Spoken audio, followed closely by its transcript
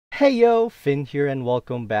Hey yo, Finn here and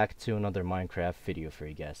welcome back to another Minecraft video for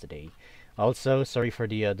you guys today. Also, sorry for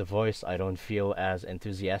the voice. I don't feel as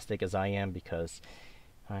enthusiastic as I am because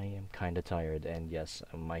I am kind of tired, and yes,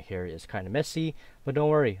 my hair is kind of messy, but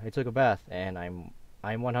don't worry, I took a bath and I'm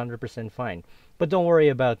 100% fine. But don't worry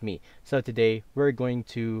about me. So today we're going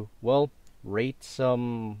to, well, rate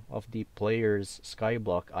some of the players'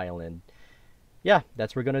 Skyblock Island. Yeah,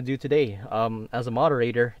 that's what we're gonna do today. As a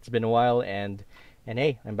moderator, it's been a while, and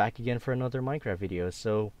hey, I'm back again for another Minecraft video.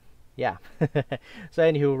 So, yeah. So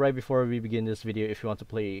anywho, right before we begin this video, if you want to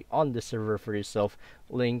play on this server for yourself,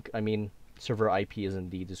 server IP is in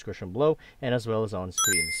the description below, and as well as on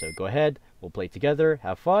screen. So go ahead, we'll play together,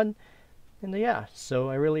 have fun, and yeah. So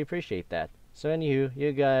I really appreciate that. So anywho,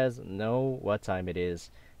 you guys know what time it is,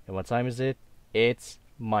 and what time is it? It's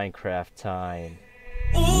Minecraft time.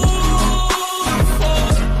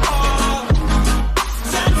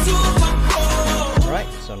 Alright,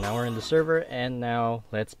 so now we're in the server, and now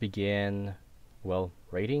let's begin, well,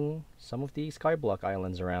 rating some of the Skyblock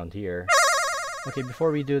Islands around here. Okay,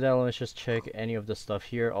 before we do that, let's just check any of the stuff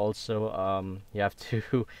here. Also, you have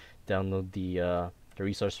to download the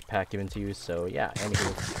resource pack given to you, so yeah,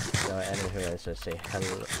 anywho, let's just say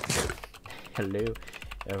hello,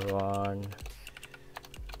 everyone.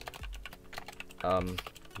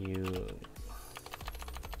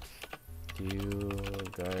 Do you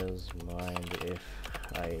guys mind if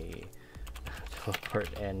I teleport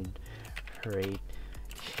and rate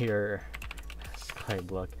your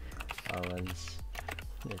Skyblock Islands?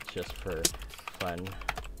 It's just for fun.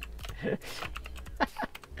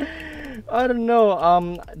 I don't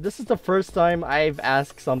know. This is the first time I've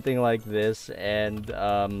asked something like this, and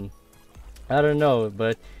I don't know,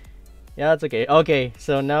 but yeah, it's okay. Okay,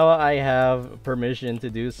 so now I have permission to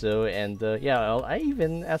do so, and yeah, I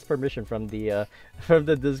even asked permission from the from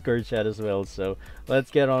the Discord chat as well. So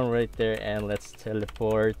let's get on right there and let's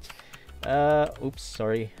teleport. Oops,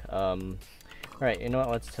 sorry. All right, you know what?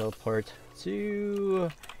 Let's teleport to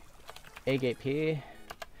AGP.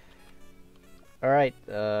 All right,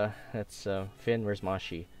 that's Finn. Where's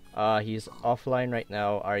Mashi? He's offline right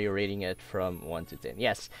now. Are you rating it from 1 to 10?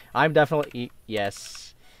 Yes, I'm definitely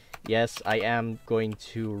yes. Yes, I am going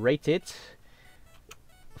to rate it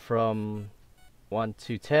from 1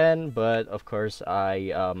 to 10, but of course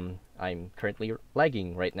I'm currently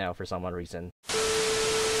lagging right now for some odd reason.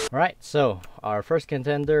 Alright, so our first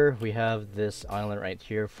contender, we have this island right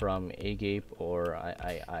here from Agape, or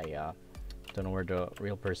I don't know where the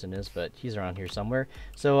real person is, but he's around here somewhere.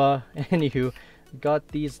 So anywho, got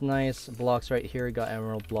these nice blocks right here. Got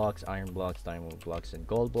emerald blocks, iron blocks, diamond blocks, and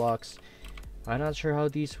gold blocks. I'm not sure how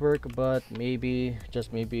these work, but maybe,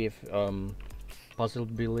 just maybe, if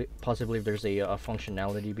possibly if there's a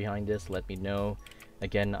functionality behind this, let me know.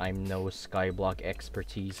 Again, I'm no Skyblock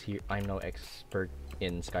expertise here. I'm no expert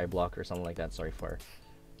in Skyblock or something like that. Sorry for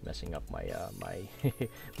messing up my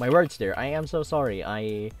my words there. I am so sorry.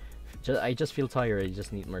 I just feel tired. I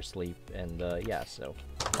just need more sleep, and yeah. So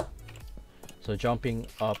jumping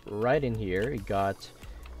up right in here, we got.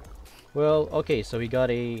 Well, okay, so we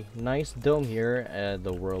got a nice dome here.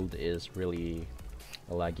 The world is really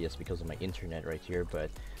laggy because of my internet right here,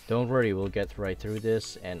 but don't worry, we'll get right through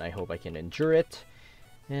this, and I hope I can endure it.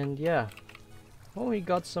 And yeah, oh, we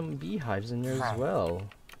got some beehives in there as well.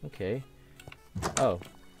 Okay.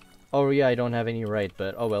 Oh yeah, I don't have any right,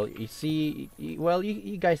 but oh well. You see, well,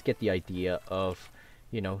 you guys get the idea of,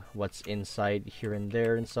 you know, what's inside here and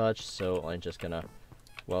there and such. So I'm just gonna.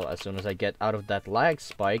 Well, as soon as I get out of that lag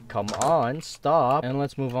spike, come on, stop, and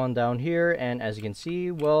let's move on down here. And as you can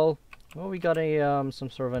see, well, we got a some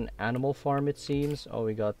sort of an animal farm, it seems. Oh,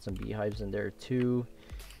 we got some beehives in there too.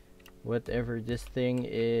 Whatever this thing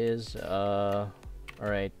is, all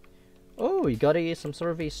right. Oh, we got some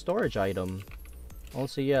sort of a storage item.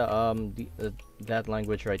 Also, yeah, that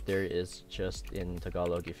language right there is just in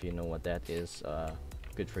Tagalog. If you know what that is,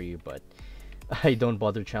 good for you. But I don't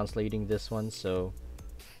bother translating this one, so.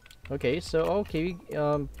 Okay, so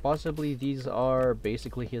possibly these are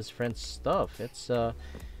basically his friend's stuff. It's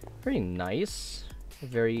pretty nice,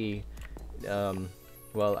 very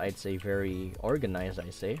well, I'd say very organized.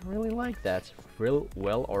 I really like that. Real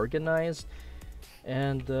well organized,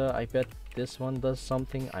 and I bet this one does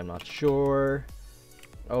something. I'm not sure.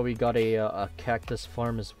 Oh, we got a cactus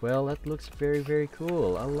farm as well. That looks very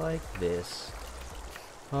cool. I like this.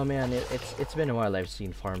 Oh man, it's been a while I've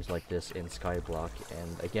seen farms like this in Skyblock,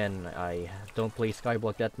 and again, I don't play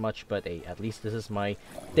Skyblock that much, but hey, at least this is my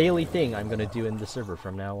daily thing I'm gonna do in the server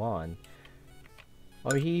from now on.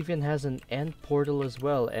 Oh, he even has an end portal as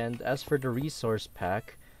well, and as for the resource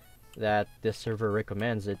pack that this server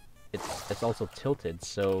recommends, it it's also tilted.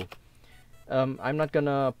 So I'm not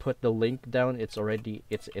gonna put the link down. It's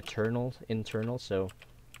internal. So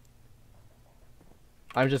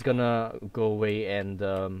I'm just gonna go away and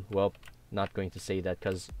well, not going to say that,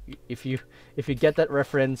 because if you get that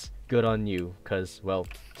reference, good on you, because well,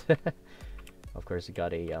 of course you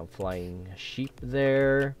got a flying sheep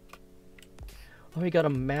there. Oh, we got a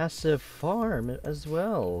massive farm as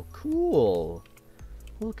well. Cool.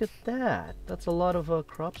 Look at that. That's a lot of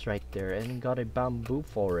crops right there, and got a bamboo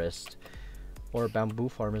forest or bamboo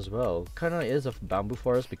farm as well. Kind of is a bamboo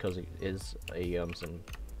forest because it is a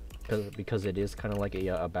because it is kind of like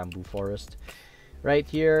a bamboo forest. Right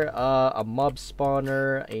here, a mob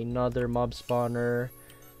spawner, another mob spawner.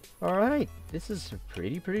 All right, this is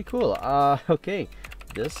pretty cool. Okay,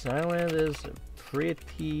 this island is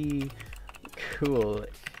pretty cool.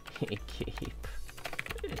 Cape.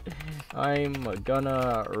 I'm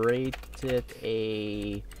gonna rate it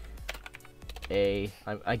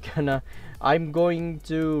I'm going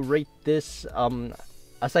to rate this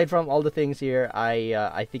aside from all the things here,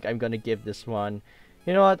 I think I'm gonna give this one,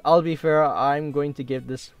 you know what, I'll be fair, I'm going to give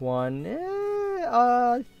this one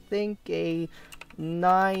I think a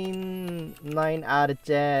 9 out of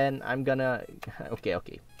 10. I'm gonna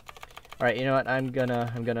okay. Alright, you know what, I'm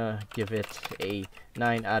gonna give it a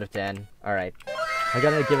 9 out of 10. Alright, I'm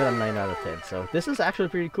gonna give it a 9 out of 10. So this is actually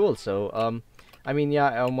pretty cool. So I mean, yeah,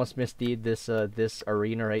 I almost missed this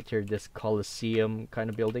arena right here, this Coliseum kind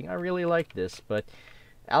of building. I really like this, but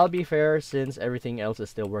I'll be fair, since everything else is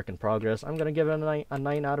still work in progress, I'm gonna give it a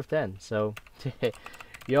 9 out of 10. So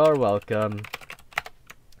you're welcome.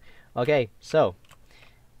 Okay, so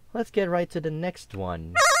let's get right to the next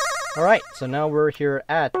one. Alright, so now we're here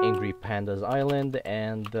at Angry Panda's Island,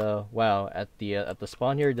 and wow, at the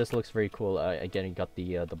spawn here, this looks very cool. Again, you got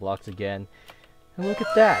the blocks again, and look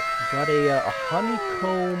at that. You got a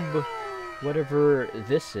honeycomb, whatever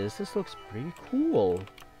this is. This looks pretty cool.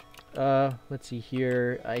 Let's see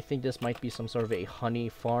here. I think this might be some sort of a honey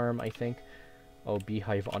farm, I think. Oh,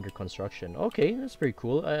 beehive under construction. Okay, that's pretty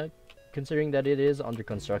cool. Considering that it is under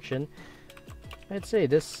construction, I'd say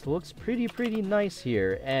this looks pretty nice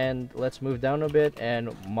here. And let's move down a bit,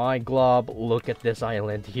 and my glob, look at this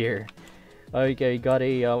island here. Okay, we got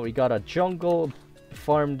a jungle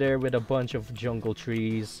farm there with a bunch of jungle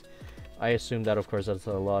trees. I assume that, of course, that's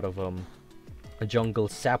a lot of jungle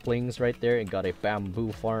saplings right there. And got a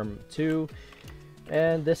bamboo farm too.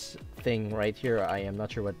 And this thing right here, I am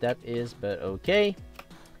not sure what that is, but okay.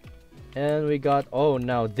 And we got, oh,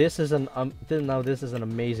 now this is an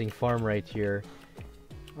amazing farm right here.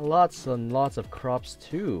 Lots and lots of crops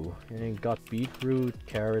too. And got beetroot,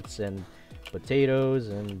 carrots, and potatoes,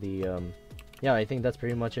 and the yeah, I think that's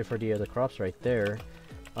pretty much it for the crops right there.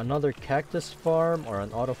 Another cactus farm, or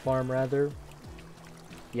an auto farm rather.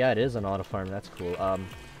 Yeah, it is an auto farm. That's cool.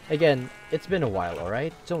 Again, it's been a while, all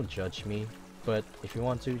right? Don't judge me, but if you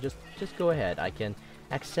want to, just go ahead. I can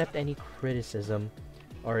accept any criticism,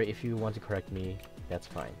 or if you want to correct me, that's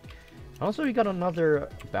fine. Also, we got another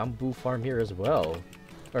bamboo farm here as well.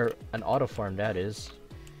 Or an auto farm, that is.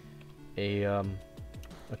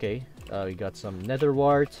 Okay, we got some nether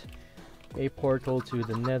wart, a portal to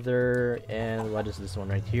the nether, and what is this one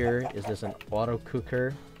right here? Is this an auto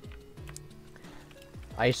cooker?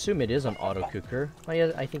 I assume it is an auto cooker. Oh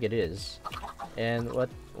yeah, I think it is. And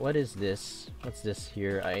what is this? What's this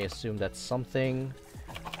here? I assume that's something,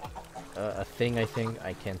 a thing. I think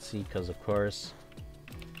I can't see because of course.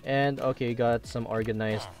 And okay, we got some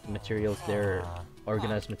organized materials there.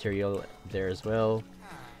 Organized material there as well.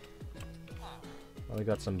 We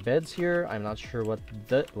got some beds here. I'm not sure what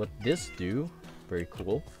this do. Very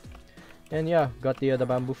cool. And yeah, got the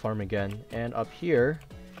bamboo farm again. And up here,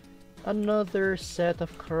 another set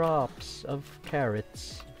of crops of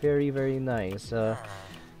carrots. Very nice. Oh,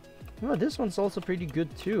 this one's also pretty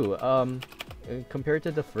good too. Compared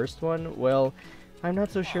to the first one, well, I'm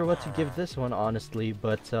not so sure what to give this one honestly,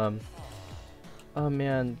 but oh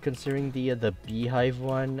man, considering the beehive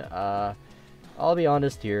one, I'll be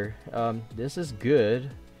honest here. This is good,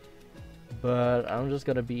 but I'm just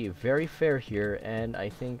gonna be very fair here, and I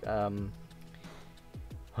think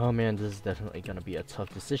oh man, this is definitely gonna be a tough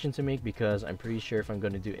decision to make, because I'm pretty sure if I'm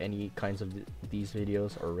gonna do any kinds of these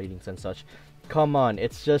videos or ratings and such, come on,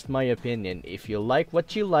 it's just my opinion. If you like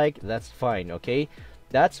what you like, that's fine, okay?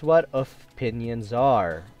 That's what opinions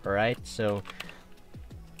are, alright? So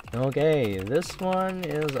okay, this one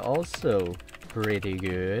is also pretty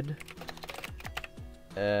good.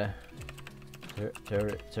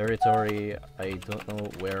 Territory, I don't know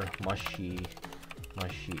where Mushy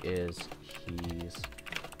is. He's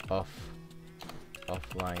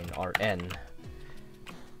offline. RN.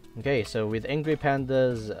 Okay, so with angry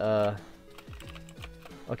pandas,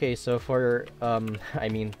 okay, so for I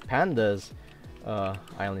mean pandas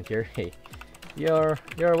island here. Hey, you're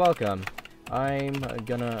welcome. I'm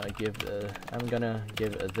gonna give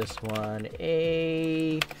this one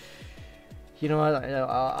a, you know what,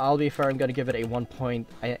 I'll be fair, I'm gonna give it a an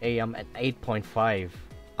 8.5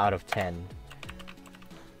 out of 10.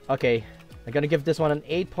 Okay, I'm gonna give this one an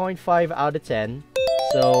 8.5 out of 10.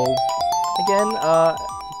 So again,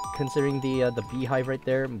 considering the beehive right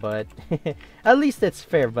there, but at least it's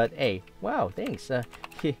fair. But hey, wow, thanks.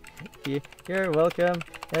 You're welcome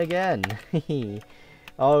again.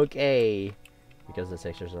 Okay, because the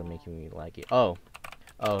textures are making me like it. Oh,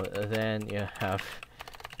 then you have.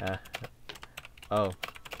 Oh,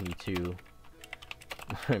 me too.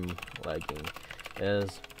 I'm lagging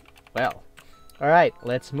as well. All right,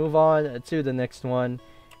 let's move on to the next one,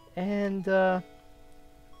 and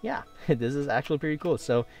yeah, this is actually pretty cool.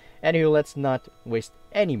 So, anywho, let's not waste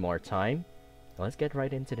any more time. Let's get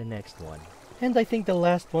right into the next one. And I think the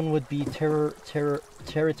last one would be Territory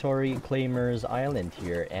Claimers Island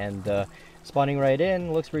here. And spawning right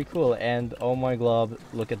in looks pretty cool. And oh my glob,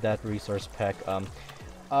 look at that resource pack.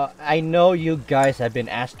 I know you guys have been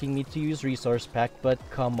asking me to use resource pack, but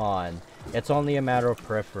come on. It's only a matter of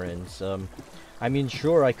preference. I mean,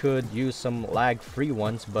 sure, I could use some lag-free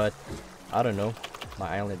ones, but I don't know.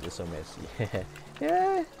 My island is so messy.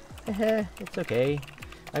 Yeah, it's okay.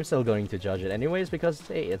 I'm still going to judge it anyways because,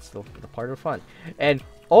 hey, it's the part of fun. And,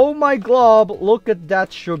 oh my glob, look at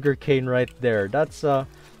that sugarcane right there. That's,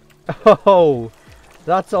 oh,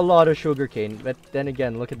 that's a lot of sugarcane. But then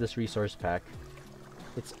again, look at this resource pack.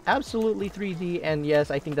 It's absolutely 3D, and yes,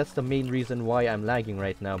 I think that's the main reason why I'm lagging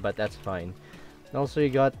right now, but that's fine. And also, you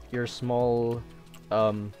got your small,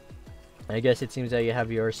 I guess it seems that you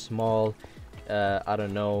have your small, I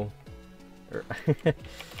don't know,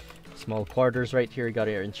 small quarters right here. You got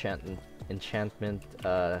your enchantment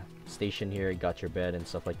station here. You got your bed and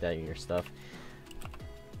stuff like that and your stuff.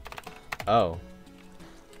 Oh,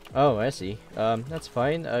 I see. That's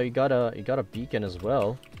fine. You got a beacon as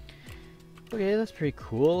well. Okay, that's pretty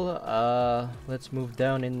cool. Let's move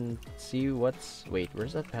down and see what's... Wait,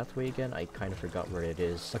 where's that pathway again? I kind of forgot where it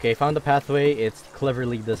is. Okay, found the pathway. It's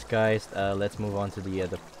cleverly disguised. Let's move on to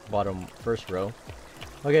the bottom first row.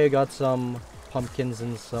 Okay, got some pumpkins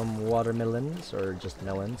and some watermelons, or just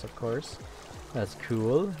melons, of course. That's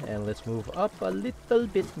cool. And let's move up a little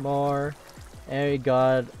bit more. And we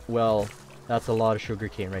got... Well, that's a lot of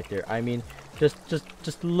sugarcane right there. I mean, just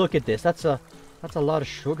look at this. That's a lot of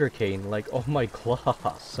sugarcane, like, oh my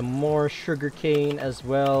glob. Some more sugarcane as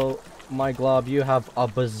well. My glob, you have a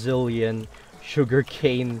bazillion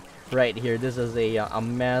sugarcane right here. This is a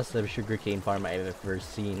massive sugarcane farm I've ever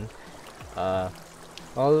seen.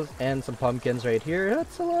 And some pumpkins right here.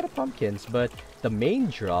 That's a lot of pumpkins, but the main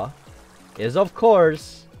draw is, of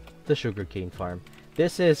course, the sugarcane farm.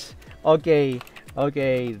 This is, okay,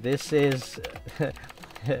 this is,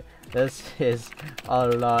 this is a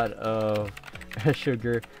lot of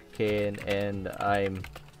sugar cane, and I'm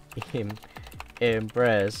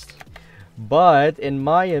impressed. But in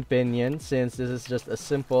my opinion, since this is just a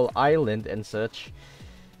simple island and such,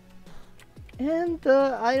 and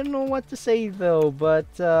I don't know what to say though,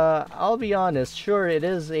 but I'll be honest, sure, it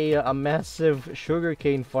is a massive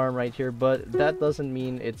sugarcane farm right here, but that doesn't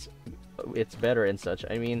mean it's better and such.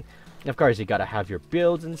 I mean, of course, you gotta have your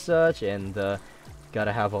builds and such, and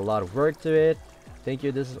gotta have a lot of work to it. Thank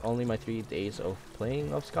you, this is only my 3 days of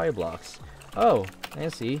playing of Skyblocks. Oh, I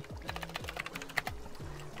see.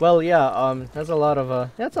 Well, yeah, that's a lot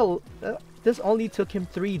of, this only took him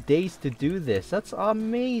 3 days to do this. That's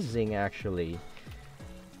amazing, actually.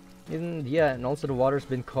 And yeah, and also the water's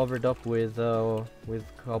been covered up with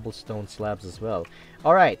cobblestone slabs as well.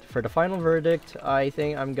 Alright, for the final verdict, I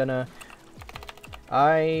think I'm gonna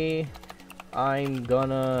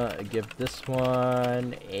give this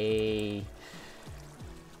one a...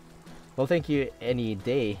 Well, thank you any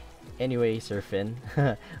day. Anyway, Surfin.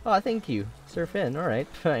 Oh, thank you, Surfin. Alright.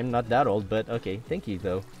 I'm not that old, but okay. Thank you,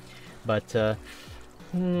 though. But,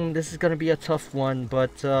 this is gonna be a tough one,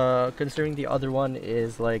 but, considering the other one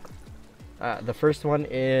is, like, the first one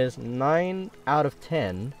is 9 out of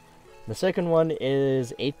 10. The second one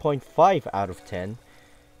is 8.5 out of 10.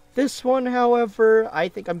 This one, however, I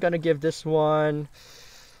think I'm gonna give this one...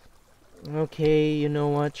 Okay, you know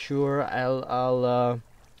what? Sure,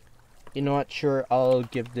 you know what? Sure, I'll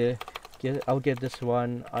give this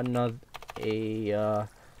one another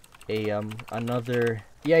another.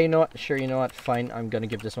 Yeah, you know what? Sure, you know what? Fine, I'm gonna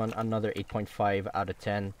give this one another 8.5 out of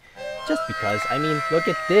 10, just because. I mean, look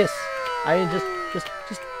at this. I mean,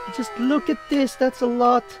 Just look at this. That's a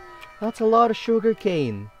lot. That's a lot of sugar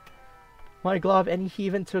cane. My glove, and he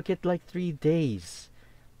even took it like 3 days.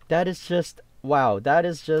 That is just wow. That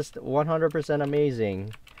is just 100%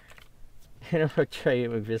 amazing. You know, try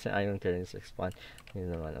visit. I don't care. Just explain.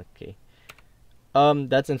 Okay.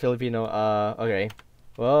 That's in Filipino. Okay.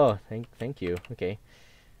 Whoa. Thank you. Okay.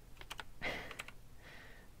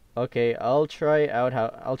 Okay. I'll try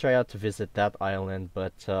out to visit that island,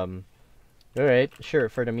 but all right. Sure.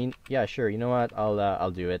 For the yeah. Sure. You know what?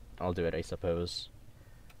 I'll do it. I'll do it. I suppose.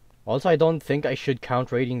 Also, I don't think I should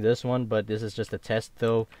count rating this one, but this is just a test,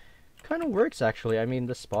 though. Kind of works actually. I mean,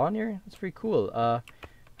 the spawn here, it's pretty cool. How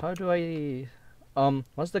do I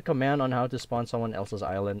what's the command on how to spawn someone else's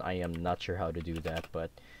island? I am not sure how to do that,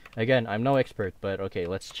 but again, I'm no expert, but okay,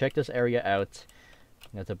 let's check this area out.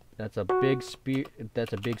 That's a big spear.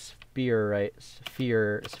 That's a big sphere, right?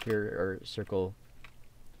 Sphere or circle.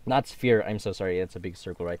 Not sphere. I'm so sorry. It's a big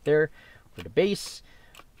circle right there for the base.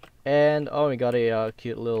 And oh, we got a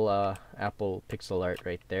cute little apple pixel art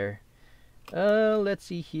right there. Let's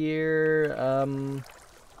see here. Oh,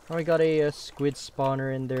 we got a squid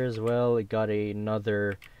spawner in there as well. We got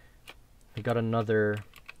another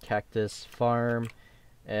cactus farm,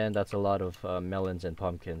 and that's a lot of melons and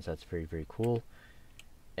pumpkins. That's very cool.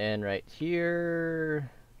 And right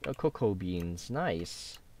here, cocoa beans.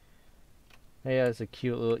 Nice. Yeah, it's a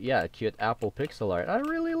cute little cute apple pixel art. I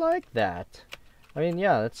really like that. I mean,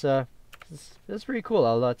 yeah, that's pretty cool.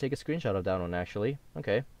 I'll take a screenshot of that one actually.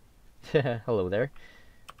 Okay. Hello there.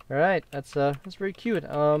 All right, that's pretty cute.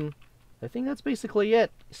 I think that's basically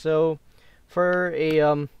it. So, for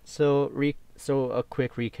a so a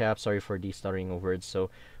quick recap. Sorry for the stuttering of words. So,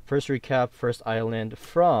 first recap: first island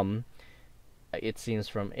from, it seems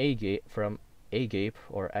from Agape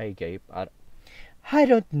or Agape. I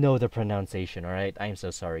don't know the pronunciation. All right, I'm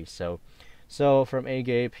so sorry. So from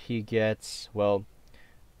Agape, he gets, well,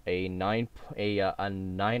 a 9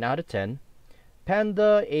 out of 10.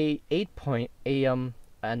 Panda an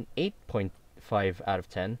 8.5 out of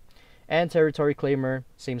 10. And Territory Claimer,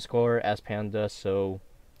 same score as Panda, so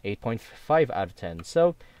 8.5 out of 10.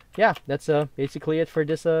 So yeah, that's basically it for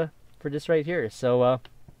this right here. So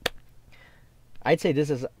I'd say this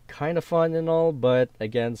is kind of fun and all, but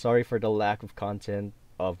again, sorry for the lack of content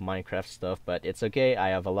of Minecraft stuff, but it's okay. I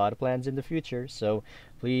have a lot of plans in the future, so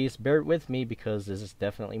please bear with me because this is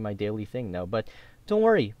definitely my daily thing now. But don't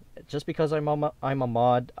worry, just because I'm a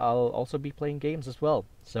mod, I'll also be playing games as well,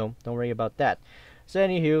 so don't worry about that. So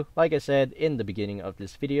anywho, like I said in the beginning of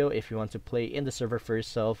this video, if you want to play in the server for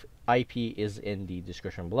yourself, IP is in the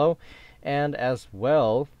description below, and as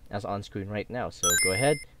well as on screen right now. So go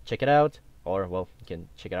ahead, check it out, or well, you can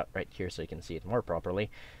check it out right here so you can see it more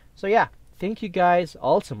properly. So yeah, thank you guys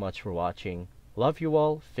all so much for watching. Love you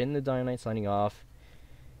all. Finn the Dynamite signing off,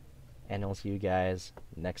 and I'll see you guys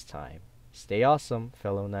next time. Stay awesome,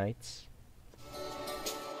 fellow knights.